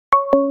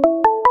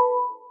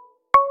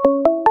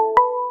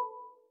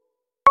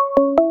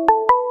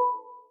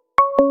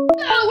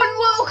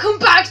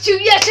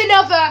to yet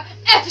another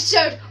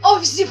episode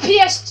of the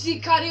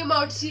PS3 Cardio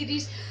Mode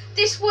series.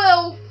 This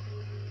will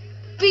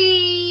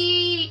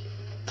be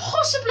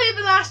possibly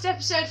the last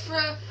episode for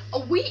a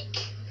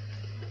week,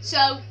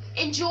 so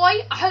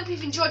enjoy. I hope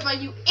you've enjoyed my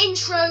new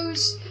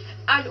intros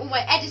and all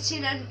my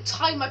editing and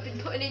time I've been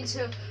putting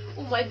into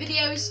all my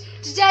videos.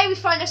 Today we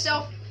find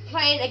ourselves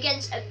playing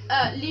against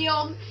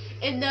Lyon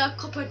in the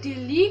Copa de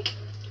Ligue,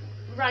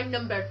 round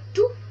number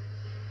 2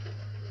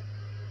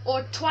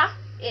 or 3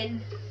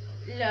 in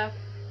the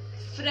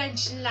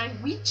French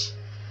language.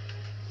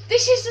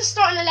 This is the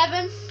starting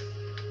 11,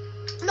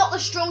 not the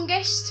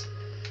strongest,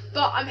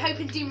 but I'm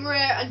hoping Di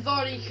Maria and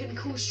Vardy can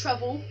cause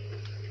trouble,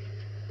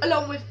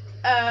 along with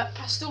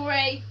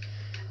Pastore,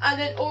 and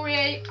then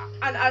Aurier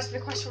and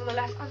Azpilicueta on the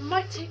left. I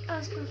might take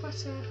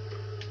Azpilicueta.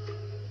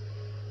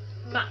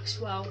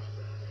 Maxwell,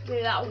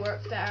 maybe that'll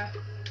work better.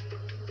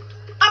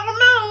 I don't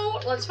know.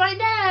 Let's find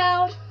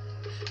out.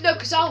 No,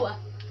 Kazawa.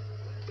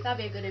 That'd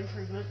be a good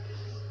improvement.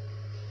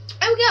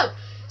 There we go.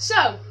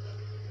 So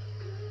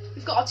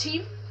we've got our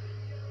team.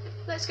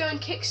 Let's go and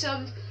kick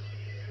some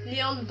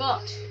Lyon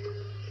butt.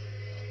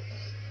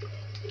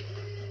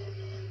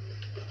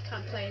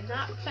 Can't play in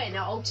that. Playing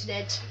our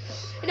alternate.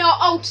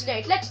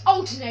 Let's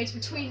alternate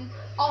between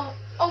our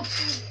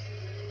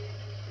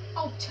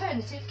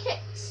alternative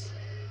kits.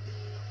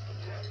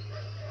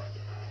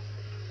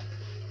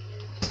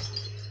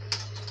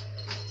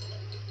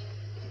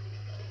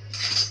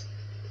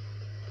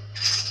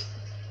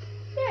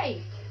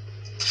 Yay!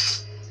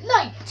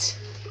 Light!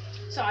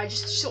 Sorry, I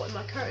just sorted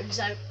my curtains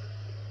out.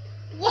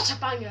 What a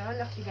banger!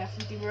 Unlucky there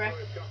from Di Maria.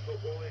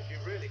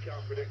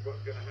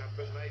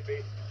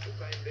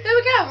 There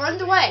we go, we're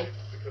underway.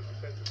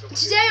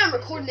 Today I'm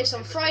recording this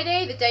on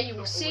Friday, the day you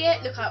will see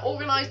it. Look how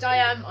organised I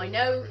am, I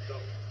know.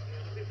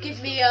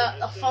 Give me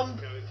a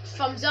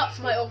thumbs up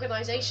for my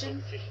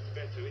organisation.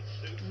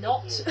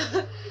 Not.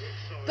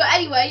 But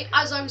anyway,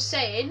 as I was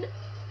saying,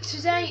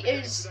 today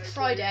is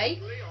Friday.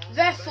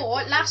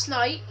 Therefore, last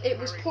night it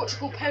was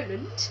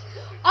Portugal-Poland.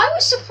 I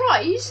was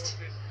surprised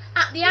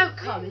at the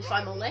outcome, if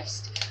I'm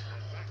honest.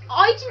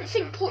 I didn't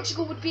think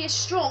Portugal would be as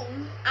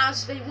strong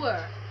as they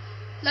were.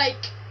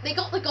 Like, they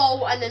got the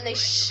goal and then they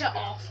shut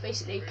off,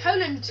 basically.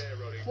 Poland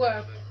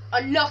were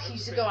unlucky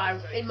to go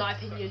out, in my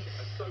opinion.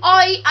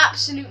 I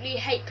absolutely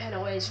hate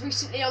penalties.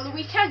 Recently on the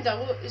weekend,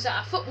 I was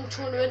at a football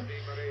tournament.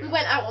 We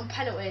went out on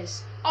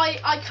penalties.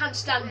 I can't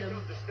stand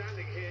them.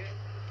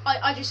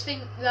 I just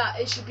think that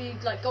it should be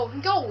like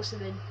golden goal or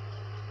something.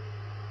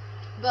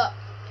 But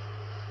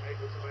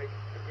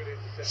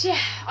yeah,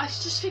 I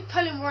just think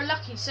Poland were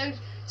unlucky. So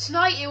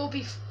tonight it will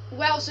be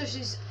Wales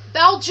versus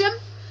Belgium.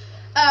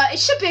 It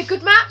should be a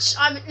good match.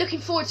 I'm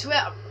looking forward to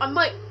it. I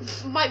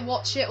might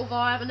watch it, although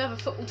I have another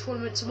football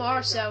tournament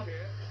tomorrow, so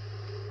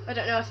I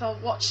don't know if I'll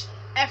watch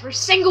every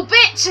single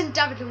bit. And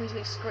David always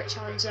makes a great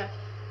challenger.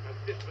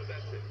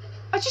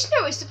 I just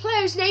noticed the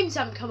players' names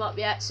haven't come up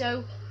yet,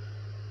 so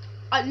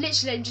I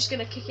literally am just going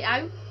to kick it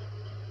out,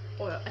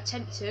 or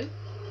attempt to.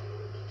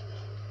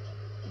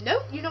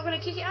 No, you're not going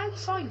to kick it out?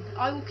 Fine,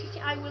 I will kick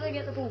it out when I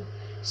get the ball.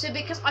 So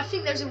because I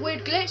think there's a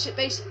weird glitch at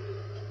base.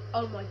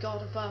 Oh my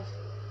god, above.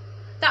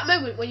 That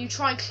moment when you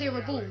try and clear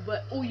a ball,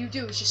 but all you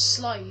do is just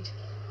slide.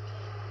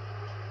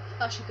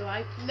 That should go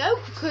out. No,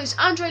 because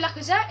Andre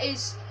Lacazette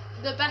is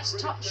the best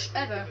touch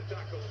ever.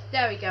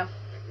 There we go.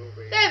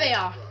 There they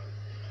are.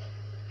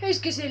 Here's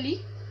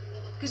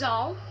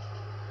Gazelle.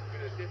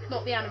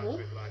 Not the animal.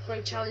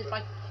 Great challenge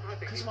by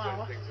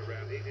Kuzmawa.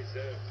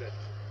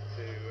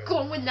 Go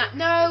on, win that.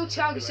 No,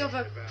 Thiago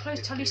Silva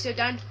closed Tolisso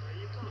down.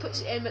 He puts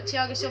it in, but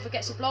Thiago Silva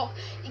gets a block.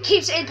 He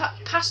keeps it in.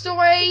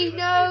 Pastore,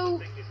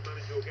 no.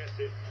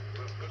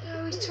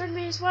 No, he's turned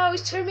me as well.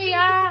 He's turned me.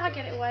 Ah, I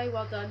get it away.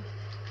 Well done.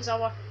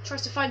 Kazawa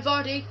tries to find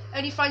Vardy.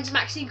 Only finds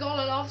Maxime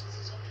Golalov.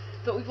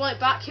 But we want it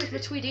back. Here's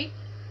Matuidi.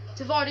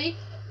 To Vardy.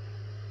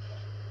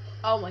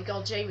 Oh my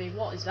god, Jamie,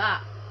 what is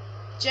that?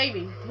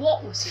 Jamie,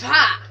 what was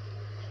that?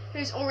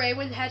 Here's Aurier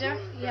with the header.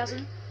 He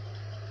hasn't.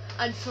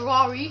 And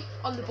Ferrari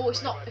on the ball.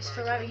 It's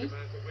Ferrari.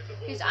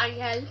 Here's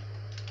Angel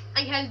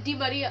Di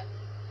Maria.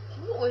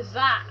 What was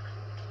that?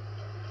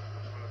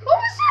 What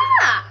was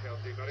that?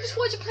 I just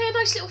wanted to play a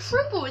nice little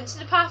through ball into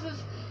the path of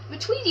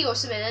Matuidi or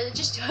something, and it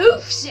just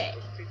hoofs it.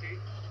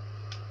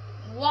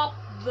 What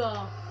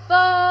the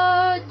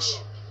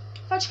fudge?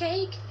 Fudge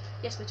cake?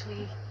 Yes,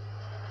 Matuidi.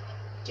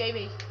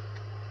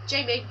 Jamie,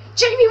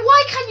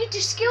 why can't you do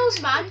skills,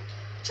 man?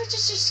 Try to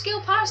just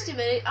skill past him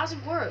and it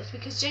hasn't worked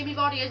because Jamie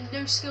Vardy has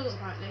no skills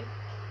apparently.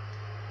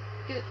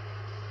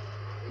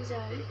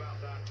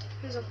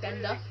 Here's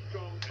Ogdenda.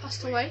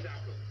 Pastore,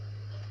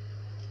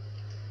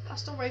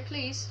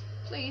 please.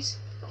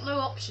 Got no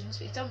options,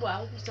 but he's done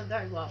well. He's done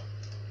very well.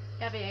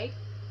 Javier.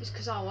 Here's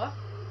Kazawa.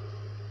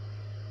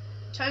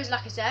 Turns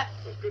Lacazette.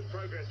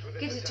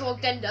 Gives it to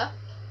Ogdenda.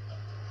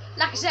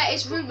 Lacazette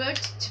is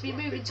rumoured to be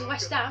moving to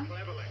West Ham.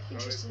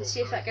 Interesting to see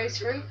if that goes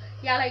through.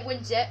 Yale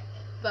wins it,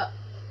 but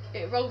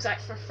it rolls out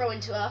for a throw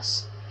into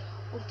us.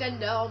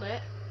 Ogdenda on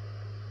it.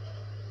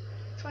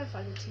 Try and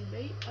find a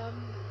teammate.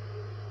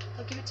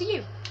 I'll give it to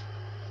you.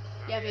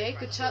 Yeah,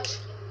 good touch.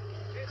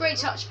 Great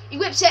touch. He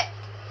whips it.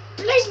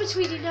 Blaze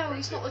Matuidi, no,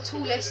 he's not the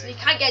tallest and he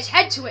can't get his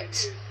head to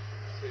it.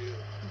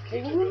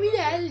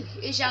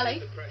 Is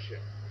Yale.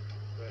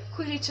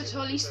 Quickly to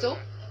Tolisto.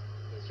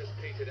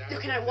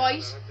 Looking out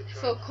wide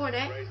for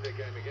corner.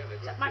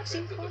 Is that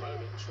Maxime Cornet?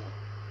 Sure.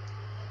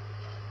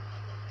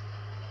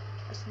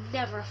 That's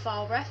never a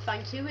foul ref,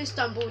 thank you. It's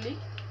Stamboli.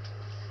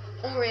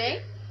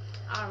 Aurier.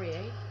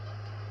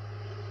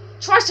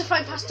 Tries to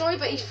find Pastore,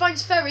 but he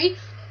finds Ferry.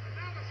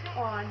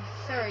 Oh, and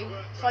Ferry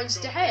finds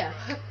De Gea.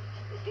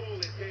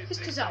 It's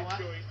Kazawa.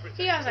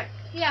 He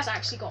has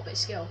actually got a bit of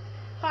skill.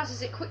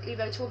 Passes it quickly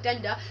though to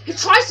Ogdenda, who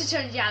tries to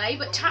turn Yale,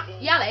 but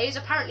Yale is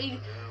apparently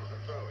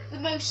the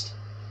most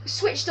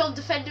switched on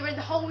defender in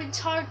the whole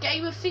entire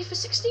game of FIFA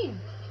 16.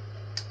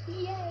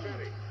 Yay!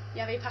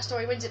 Yave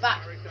Pastore wins it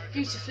back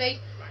beautifully.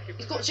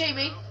 He's got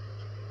Jamie,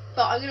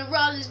 but I'm going to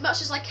run as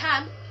much as I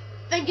can,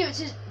 then give it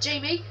to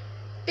Jamie.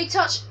 Big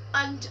touch,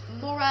 and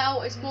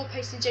Morel is more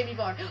pace than Jamie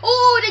Vardy.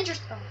 Oh,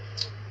 dangerous! Oh.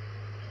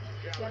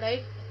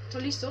 Yale,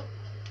 Tolisto,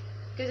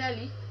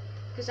 Gazelle.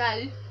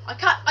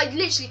 I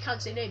literally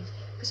can't say names.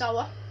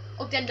 Kazawa,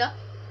 Ogdenda,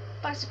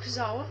 back to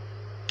Kazawa.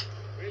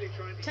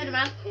 Turn the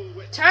man.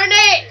 Turn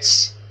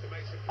it!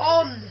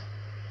 On!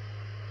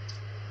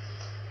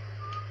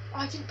 Oh,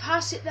 I didn't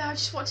pass it there, I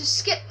just wanted to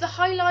skip the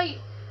highlight.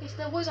 If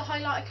there was a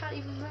highlight, I can't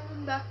even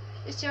remember.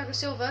 It's Thiago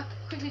Silva,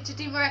 quickly to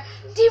Di Maria.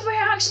 Di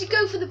Maria actually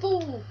go for the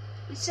ball!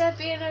 Instead of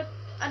being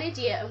an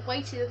idiot and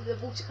waiting for the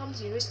ball to come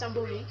to you, it's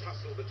Stamboli.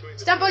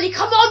 Stamboli,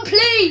 come on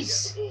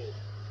please!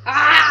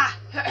 Ah!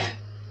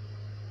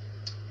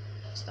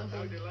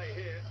 Stamboli.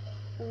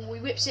 Oh, he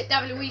whips it,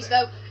 David Luiz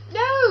though.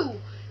 No!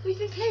 We've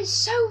been playing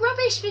so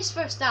rubbish this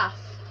first half.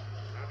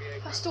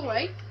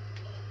 Pastore.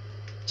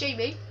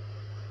 Jamie.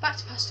 Back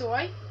to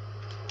Pastore.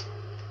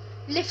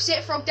 Lifts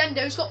it for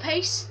Ogdenda, who's got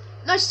pace.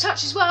 Nice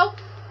touch as well.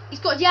 He's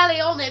got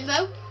Yale on him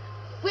though.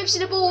 Whips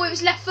in the ball with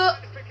his left foot.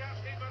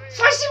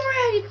 Finds him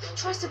around. He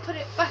tries to put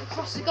it back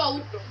across the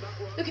goal.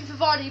 Looking for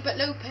Vardy, but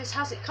Lopez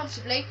has it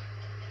comfortably.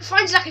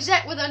 Finds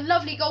Lacazette with a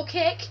lovely goal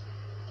kick.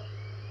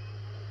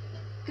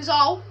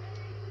 Gazal.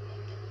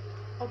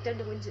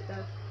 Ogdenda wins it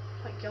though.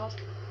 Thank God.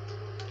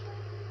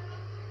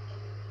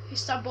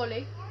 Here's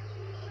Stamboli.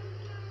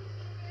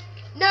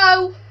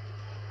 No!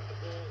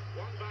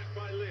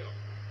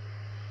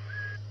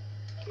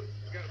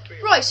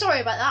 Right,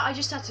 sorry about that. I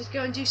just had to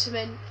go and do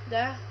something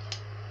there.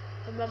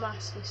 And Mum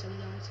asked me something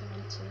I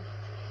went to.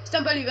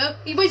 Stamboli though,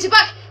 he wins it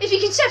back. If he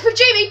can set for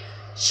Jamie,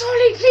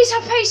 surely, please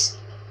have pace.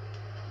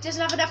 He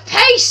doesn't have enough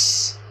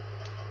pace.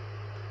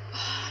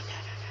 Oh,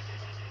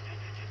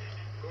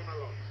 no.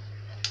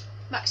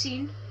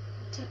 Maxine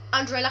to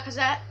Andre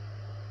Lacazette.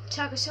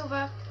 Thiago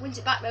Silva wins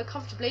it back though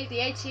comfortably. The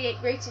 88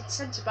 rated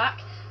centre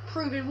back,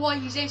 proving why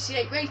he's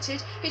 88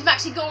 rated. Here's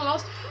Maxine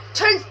Golos.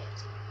 Turns.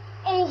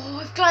 Oh,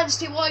 I've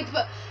glanced it wide,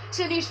 but it's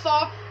only as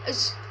far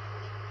as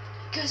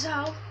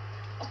Gazelle.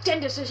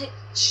 Ogdenda does it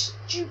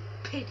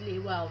stupidly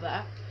well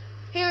there.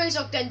 Here is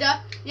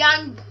Ogdenda.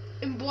 Yang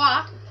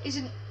Mbois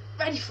isn't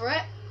ready for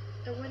it,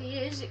 and when he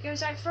is, it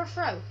goes out for a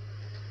throw.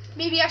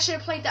 Maybe I should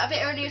have played that a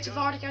bit earlier to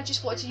Vardy. I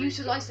just wanted to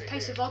utilise the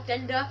pace of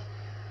Ogdenda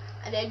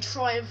and then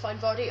try and find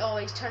Vardy. Oh,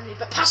 he's turning it,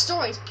 but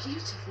Pastore is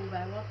beautiful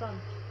there. Well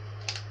done.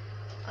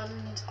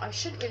 And I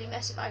shouldn't really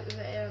mess about with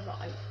it here, but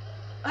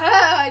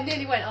I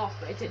nearly went off,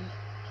 but it didn't.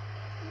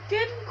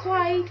 Didn't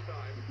quite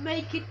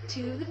make it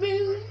to the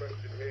moon.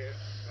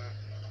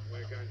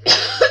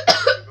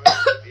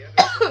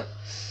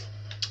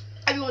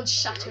 Everyone's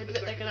shattered,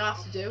 but they're going to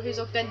have to do. Here's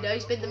Ogdenda.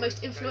 He's been the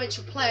most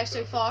influential player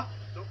so far.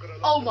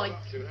 Oh my.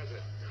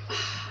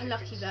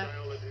 Lucky there.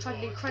 Tried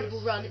an incredible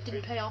run. It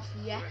didn't pay off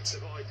yet.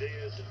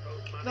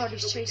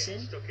 Vardy's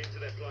chasing.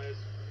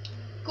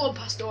 Go on,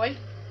 Pastore.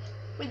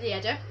 Win the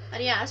header.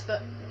 And he has,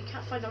 but he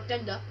can't find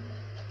Ogdenda.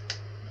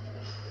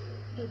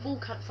 The ball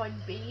can't find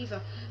me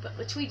either. But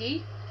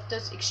Matuidi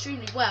does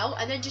extremely well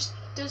and then just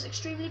does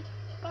extremely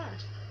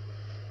bad.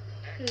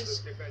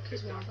 Because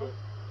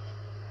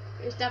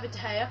it's David De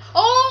Gea.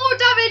 Oh,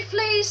 David,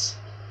 please!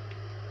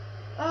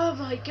 Oh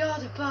my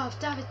God, above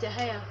David De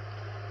Gea.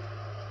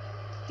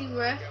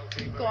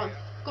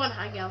 Go on,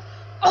 Hangel.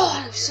 Oh,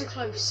 that was so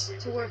close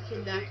to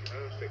working there.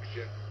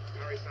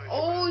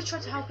 Oh, he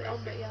tried to help it on,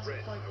 but he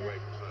hasn't quite yet.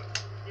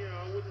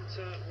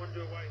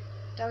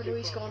 David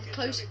Luiz gone.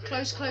 Close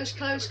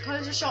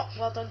the shot.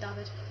 Well done,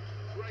 David.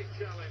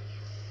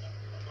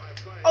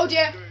 Oh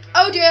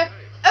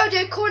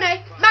dear,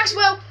 Cornet,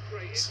 Maxwell,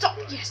 stop.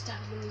 Yes,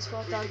 David Luiz,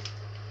 well done.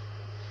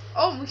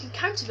 Oh, we can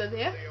counter them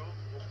here.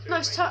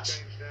 Nice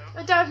touch.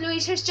 And David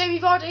Luiz, here's Jamie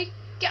Vardy.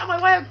 Get out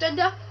of my way,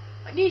 Ogdenda.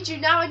 I need you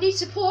now, I need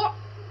support.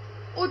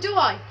 Or do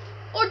I?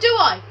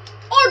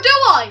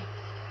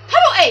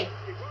 Penalty!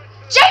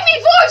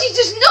 Jamie Vardy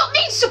does not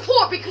need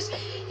support because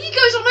he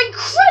goes on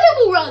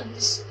incredible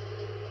runs.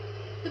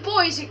 The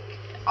boys,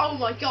 oh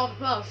my God,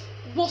 above.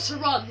 What a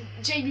run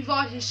Jamie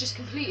Vardy's just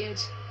completed.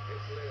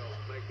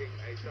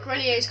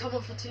 Grenier's come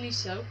on for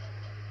Tolisso.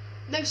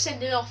 No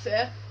sending off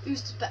here.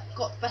 Who's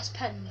got the best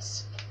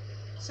pens?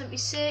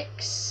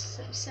 76,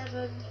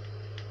 77.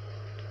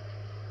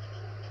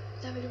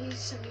 David Luiz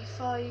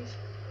 75.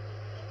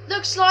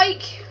 Looks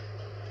like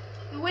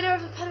the winner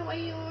of the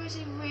penalty, or is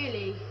he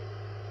really?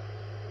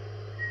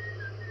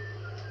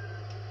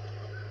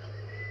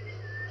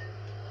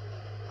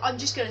 I'm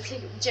just going to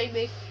take it with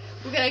Jamie.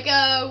 We're going to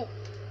go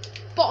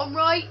bottom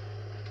right.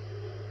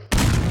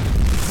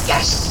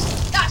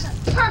 Yes! That's a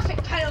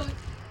perfect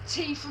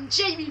penalty from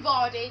Jamie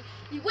Vardy.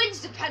 He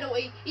wins the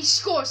penalty. He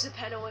scores the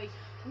penalty.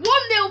 1-0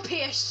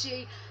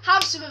 PSG.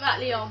 Have some of that,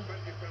 Leon.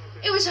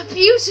 It was a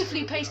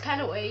beautifully paced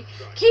penalty.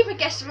 Keeper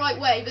gets the right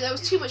way, but there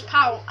was too much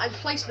power and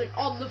placement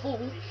on the ball.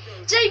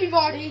 Jamie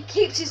Vardy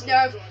keeps his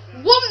nerve.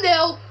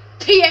 1-0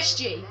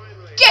 PSG.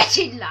 Get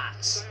in,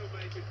 lads.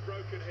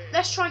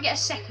 Let's try and get a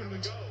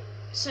second,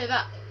 so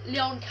that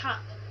Leon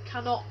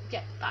cannot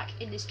get back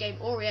in this game.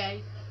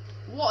 Aurier,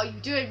 what are you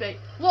doing, mate?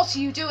 What are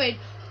you doing?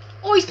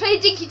 Oh, he's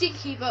playing dinky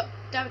dinky, but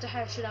David De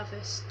Gea should have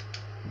this.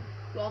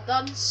 Well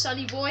done,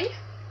 Sonny boy.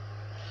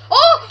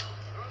 Oh!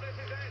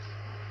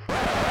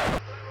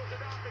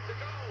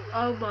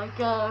 Oh my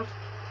god.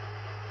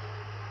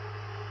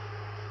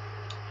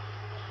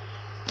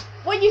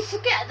 When you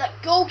forget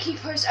that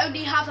goalkeepers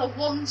only have a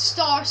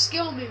 1-star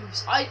skill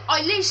moves, I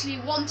literally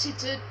wanted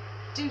to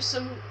do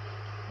some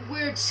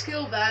weird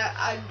skill there,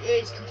 and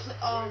it's complete.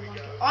 Oh my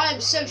god, I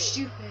am so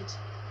stupid.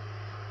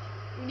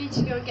 We need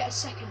to go and get a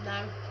second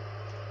now.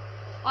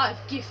 I've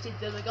gifted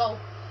them a goal.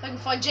 I can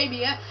find Jamie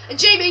here, and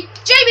Jamie!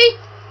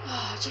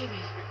 Oh,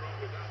 Jamie.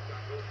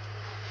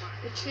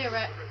 They clear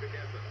it.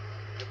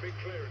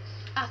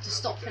 I have to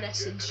stop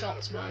finessing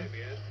shots, man.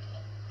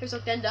 Here's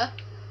Ogdenda.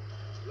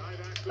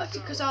 Back to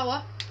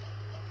Kazawa.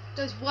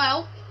 Does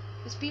well.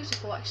 It's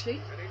beautiful,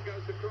 actually.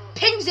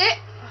 Pings it.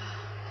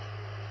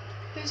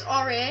 Here's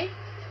Aurier.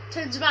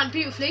 Turns a man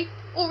beautifully.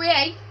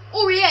 Aurier.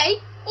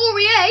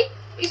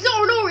 He's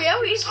not an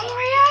Oreo. He's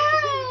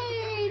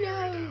Aurier.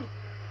 No.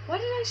 Why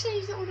did I say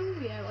he's not an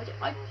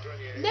Oreo?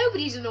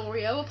 Nobody's an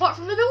Oreo apart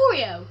from an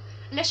Oreo.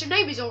 Unless your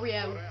name is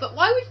Oreo. But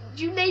why would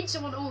you name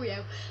someone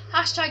Oreo?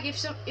 Hashtag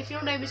if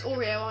your name is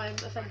Oreo, I'm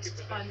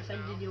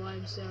offending you.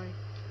 I'm sorry.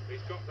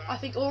 I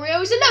think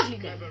Oreo is a lovely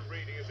name.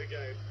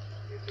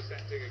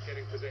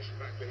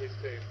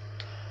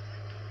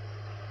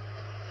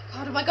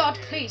 God, oh my god,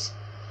 please.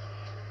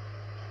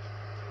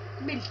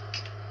 Milk.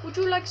 Would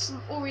you like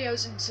some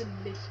Oreos and some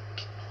milk?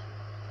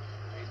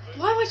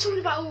 Why am I talking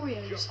about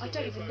Oreos? I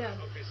don't even know.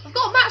 I've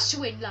got a match to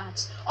win,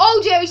 lads. Oh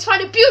dear, he's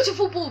found a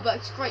beautiful ball, but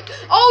it's great.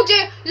 Oh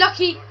dear,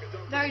 lucky.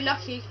 Very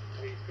lucky.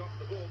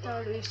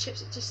 Oh, Luis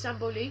chips it to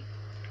Stamboli.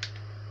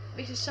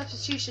 Makes a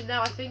substitution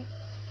now, I think.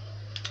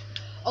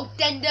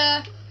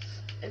 Ogdenda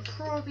and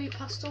probably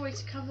Pastore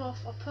to come off.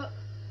 I'll put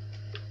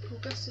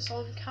Augustus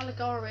on.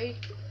 Caligari.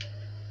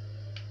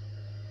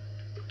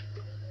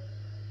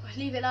 I'll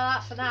leave it like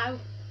that for now.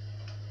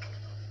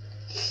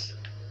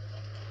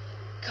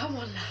 Come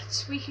on,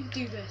 lads. We can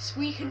do this.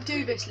 We can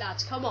do this,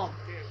 lads. Come on.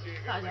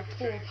 That is a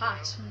poor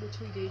pass from the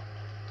Tweedy.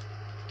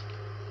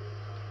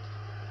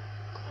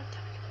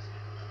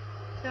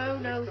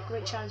 No.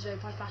 Great challenge though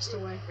by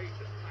Pastore.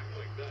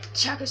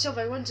 Thiago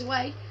Silva runs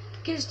away.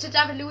 Gives to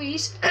David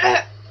Luiz.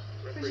 Why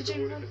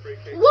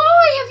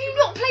have you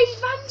not played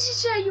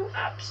advantage there, you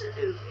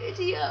absolute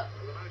idiot?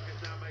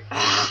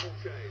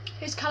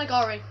 Here's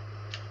Caligari.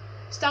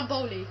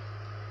 Stamboli.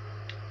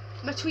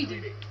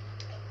 Matuidi.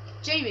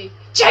 Jamie,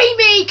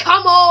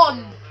 come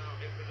on!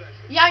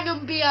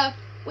 Yangumbia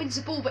wins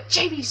the ball, but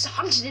Jamie's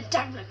hunting him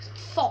down like a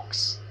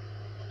fox.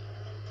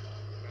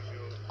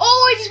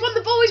 Oh, he's won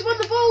the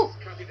ball!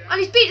 And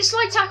he's beat the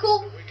slide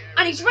tackle,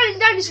 and he's running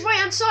down his right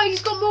hand side.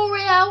 He's got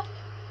Moriel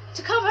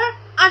to cover,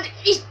 and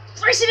he's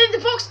racing in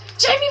the box.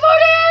 Jamie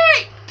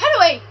Vardy!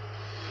 Penalty!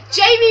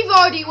 Jamie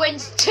Vardy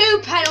wins 2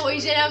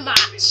 penalties in a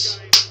match.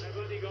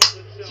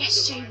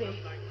 Yes, Jamie.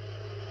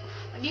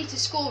 I need to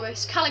score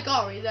this.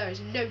 Caligari, there is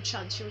no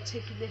chance you're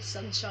taking this,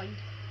 sunshine.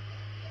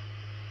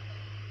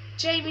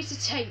 Jamie to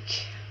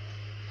take.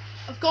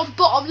 I've gone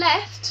bottom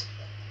left.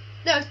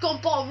 No, I've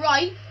gone bottom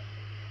right.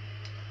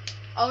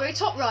 Oh, we're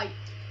top right.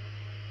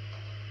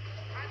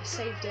 I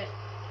saved it.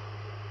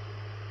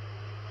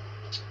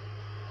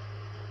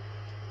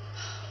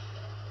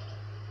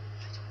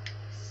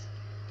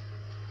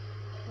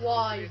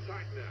 Why?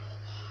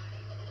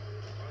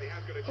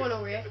 Go on,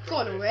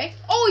 Aurier.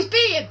 Oh, he's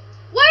beat him.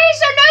 Why is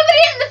there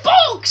nobody in the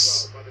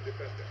box?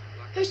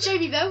 Who's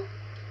Jamie though?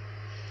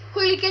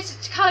 Quickly gets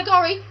it to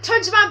Caligari.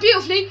 Turns him around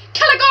beautifully.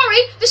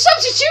 Caligari, the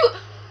substitute.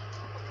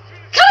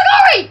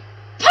 Caligari!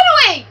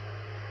 Penalty!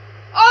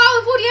 Oh,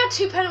 I've already had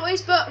 2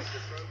 penalties, but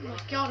oh my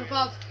god,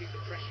 above.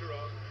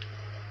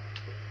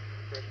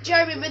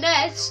 Jeremy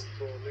Menez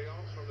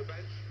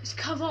has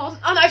come on,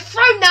 and I've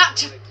thrown that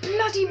to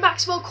bloody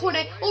Maxwell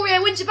Cornet.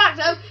 Aurier wins it back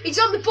though. He's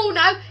on the ball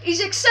now.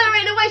 He's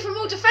accelerating away from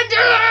all defenders.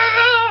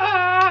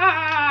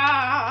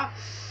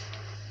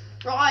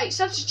 Right,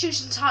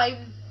 substitution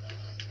time.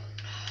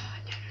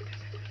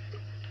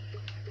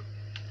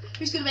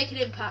 Who's going to make an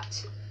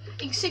impact?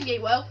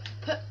 Insigne will.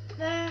 Put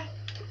there.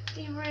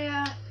 Di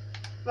Maria.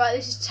 Right,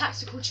 this is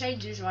tactical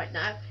changes right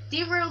now.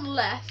 Di Maria on the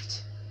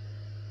left.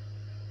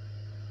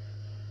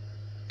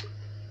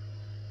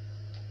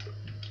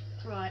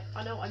 Right,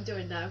 I know what I'm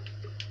doing now.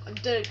 I'm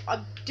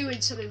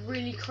doing something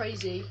really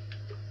crazy.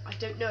 I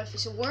don't know if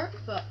this will work,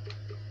 but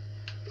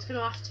it's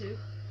gonna have to.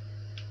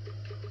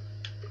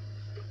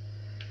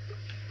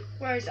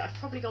 Where is it? I've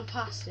probably gone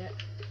past it.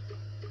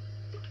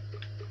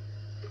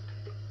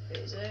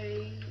 It's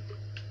a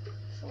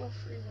 4-3-1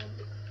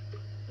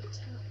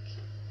 attack.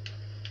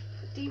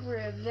 Put Di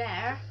Maria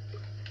there,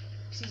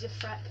 because he's a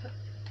threat. Put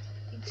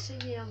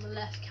Insigne on the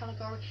left,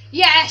 Caligari.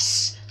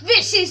 Yes!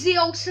 This is the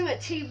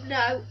ultimate team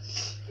now.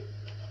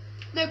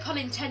 No pun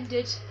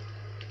intended.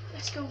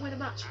 Let's go and win a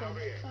match then.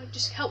 I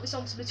just help this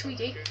on to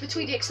Matuidi.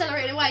 Matuidi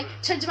accelerating away.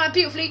 Turns around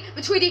beautifully.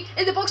 Matuidi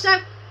in the box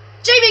now.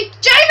 Jamie!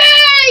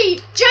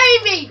 Jamie!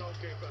 Jamie!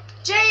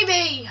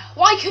 Jamie!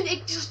 Why couldn't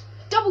it just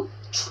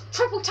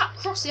triple tap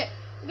cross it?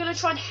 I'm going to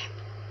try and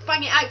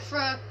bang it out for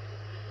a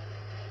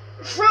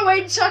throw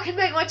in so I can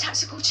make my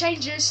tactical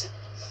changes.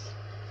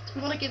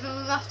 We want to give him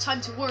enough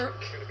time to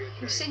work.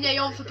 Insigne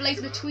on for Blaise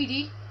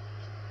Matuidi.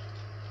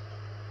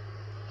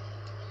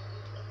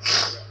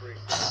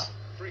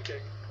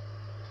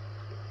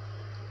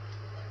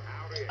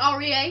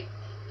 REA.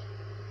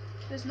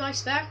 There's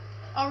nice there.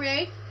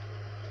 REA.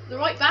 The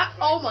right back.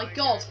 Oh my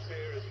god.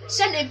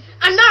 Sent him.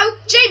 And now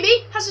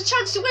Jamie has a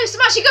chance to win us the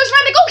match. He goes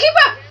around the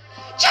goalkeeper.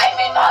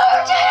 Jamie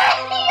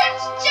Vardy!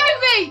 Yes,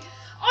 Jamie!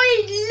 I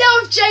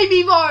love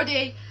Jamie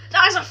Vardy.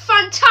 That is a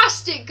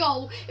fantastic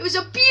goal. It was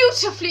a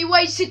beautifully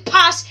weighted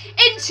pass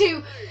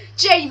into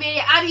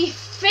Jamie, and he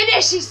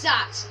finishes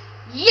that.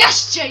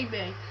 Yes,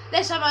 Jamie.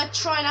 Let's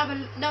try and have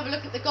another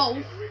look at the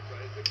goal.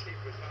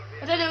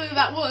 I don't know who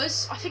that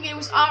was. I think it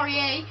was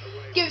REA.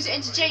 Gives it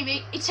into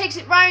Jamie. He takes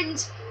it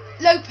round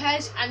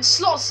Lopez and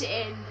slots it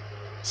in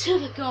to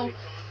the goal.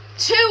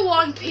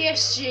 2-1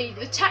 PSG.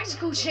 The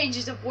tactical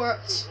changes have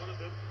worked.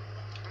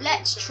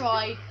 Let's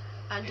try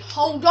and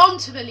hold on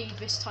to the lead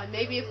this time.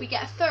 Maybe if we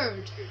get a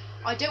third.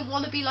 I don't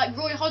want to be like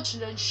Roy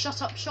Hodgson and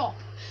shut up shop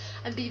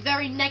and be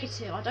very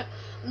negative. I'm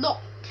not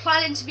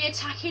planning to be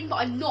attacking, but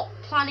I'm not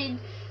planning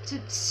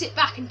to sit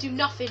back and do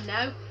nothing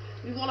now.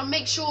 We want to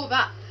make sure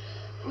that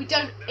we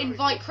don't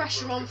invite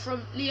pressure on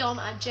from Leon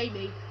and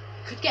Jamie.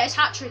 Could get his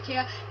hat-trick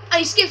here. And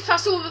he skips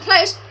past all the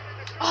players.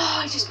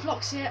 Oh, he just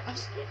blocks it.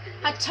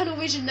 I had tunnel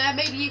vision there.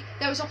 Maybe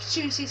there was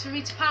opportunities for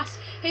me to pass.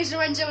 Here's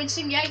Lorenzo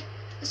Insigne,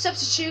 the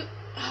substitute.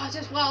 Oh,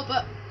 does well,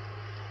 but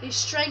his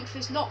strength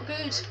is not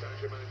good.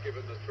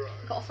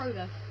 Got a throw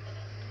though.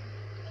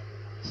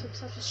 Some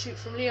substitute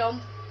from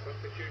Leon.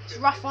 It's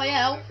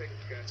Raphael.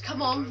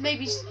 Come on,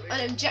 maybe an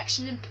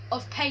injection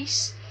of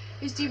pace.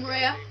 Here's Di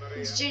Maria.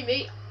 Here's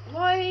Jamie.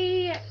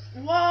 Why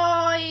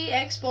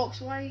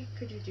Xbox? Why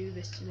could you do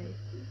this to me?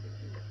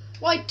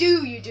 Why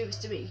do you do this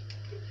to me?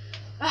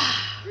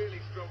 Ah.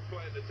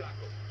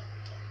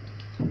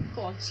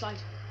 Go on,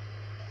 slide.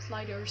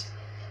 Sliders.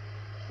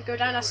 They go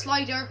down a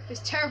slider.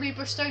 It's terribly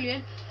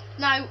Bristolian.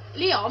 Now,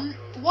 Leon,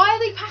 why are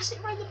they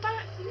passing around the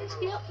back? They need to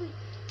be up the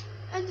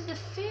end of the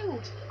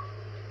field.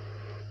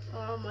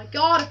 Oh my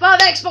god, above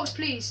Xbox,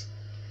 please.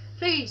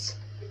 Please.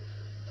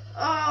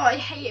 Oh, I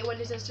hate it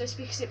when it does this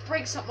because it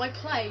breaks up my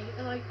play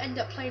and I end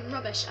up playing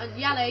rubbish. And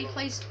Yale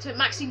plays to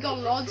Maxine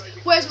Golland.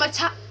 Where's my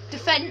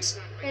defence?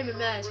 Him and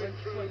Mares won't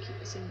keep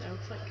this in though,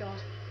 thank god.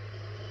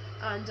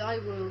 And I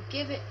will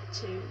give it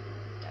to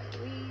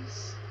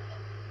Louise.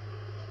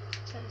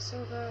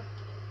 Silver.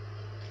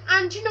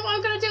 And you know what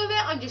I'm going to do with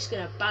it? I'm just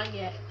going to bang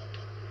it.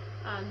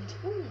 And,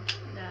 ooh,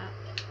 nah.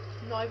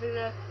 I'm not even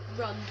going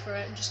to run for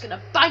it. I'm just going to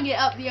bang it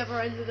up the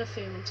other end of the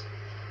field.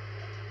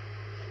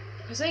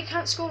 Because they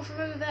can't score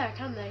from over there,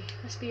 can they?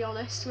 Let's be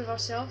honest with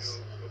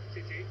ourselves.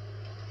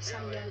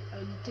 Samuel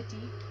and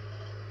Diddy.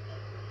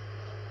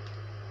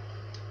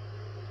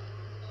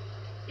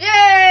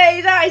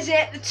 Yay! That is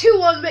it. The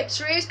 2-1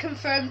 victory is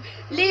confirmed.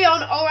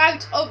 Leon are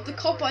out of the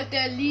Copa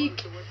del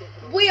League.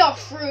 We are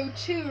through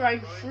to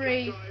round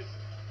 3.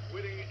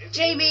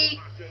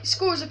 Jamie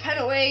scores a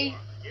penalty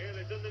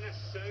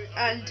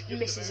and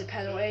misses a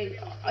penalty.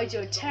 I do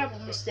a terrible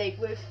mistake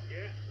with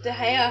De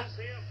Gea.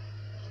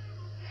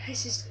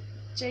 This is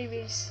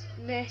Jamie's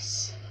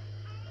miss.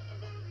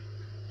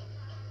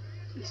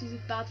 This is a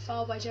bad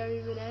foul by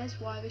Jeremy Menez.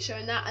 Why are they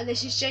showing that? And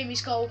this is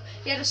Jamie's goal.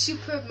 He had a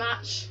superb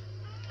match.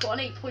 Got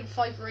an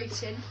 8.5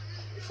 rating.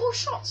 4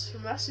 shots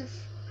from us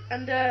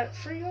and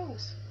 3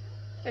 goals.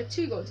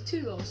 2 goals.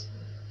 2 goals.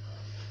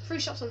 3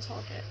 shots on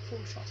target. 4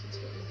 shots on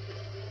target.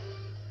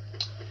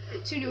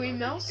 2 new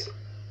emails.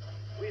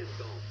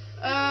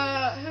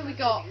 Who we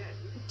got?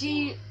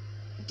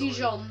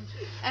 Dijon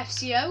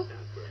FCO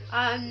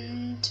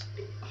and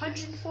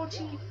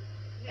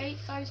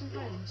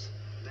 £148,000.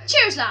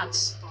 Cheers,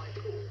 lads!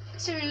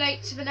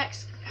 Simulate to the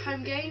next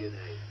home game.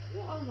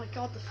 Oh my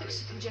god, the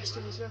fixture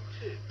congestion as well.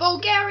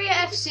 Bulgaria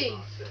FC.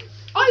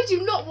 I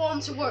do not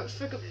want to work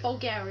for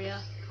Bulgaria.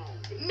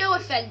 No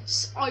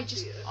offence, I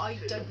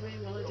don't really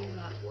want to do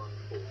that.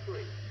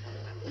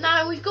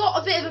 Now, we've got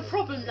a bit of a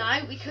problem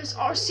now because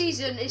our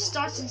season is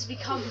starting to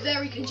become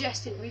very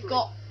congested. We've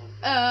got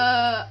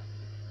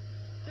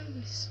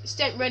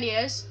Stade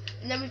Reniers,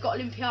 and then we've got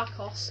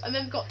Olympiacos, and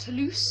then we've got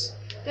Toulouse,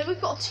 then we've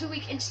got a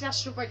 2-week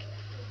international break.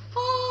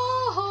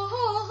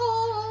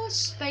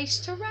 space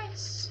to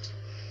rest.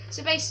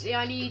 So basically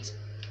I need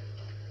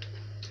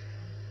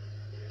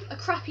a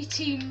crappy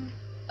team,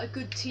 a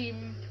good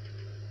team,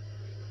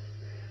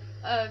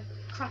 a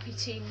crappy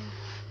team,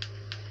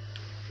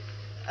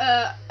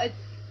 a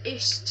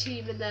ish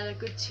team, and then a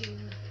good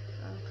team,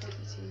 a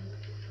crappy team.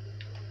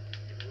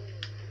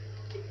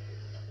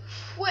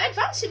 We're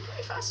advancing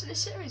pretty fast in this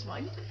series,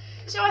 mind.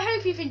 So I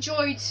hope you've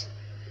enjoyed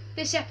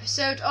this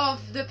episode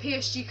of the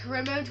PSG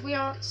career mode. We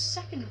are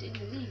second in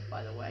the league,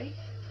 by the way.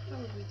 How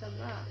have we done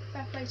that?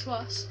 Fair play to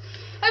us.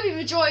 Hope you've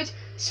enjoyed.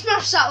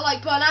 Smash that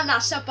like button and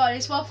that sub button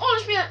as well.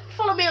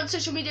 Follow me on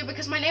social media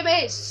because my name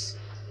is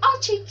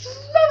Archie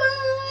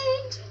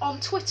Drummond on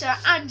Twitter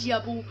and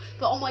Yubble.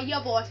 But on my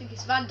Yubble, I think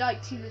it's Van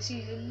Dijk Team of the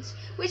Seasons,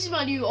 which is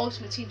my new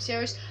Ultimate Team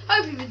series.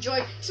 Hope you've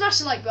enjoyed. Smash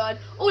the like button.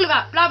 All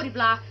about blah blah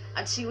blah,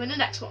 and see you in the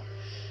next one.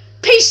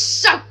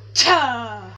 Peace out.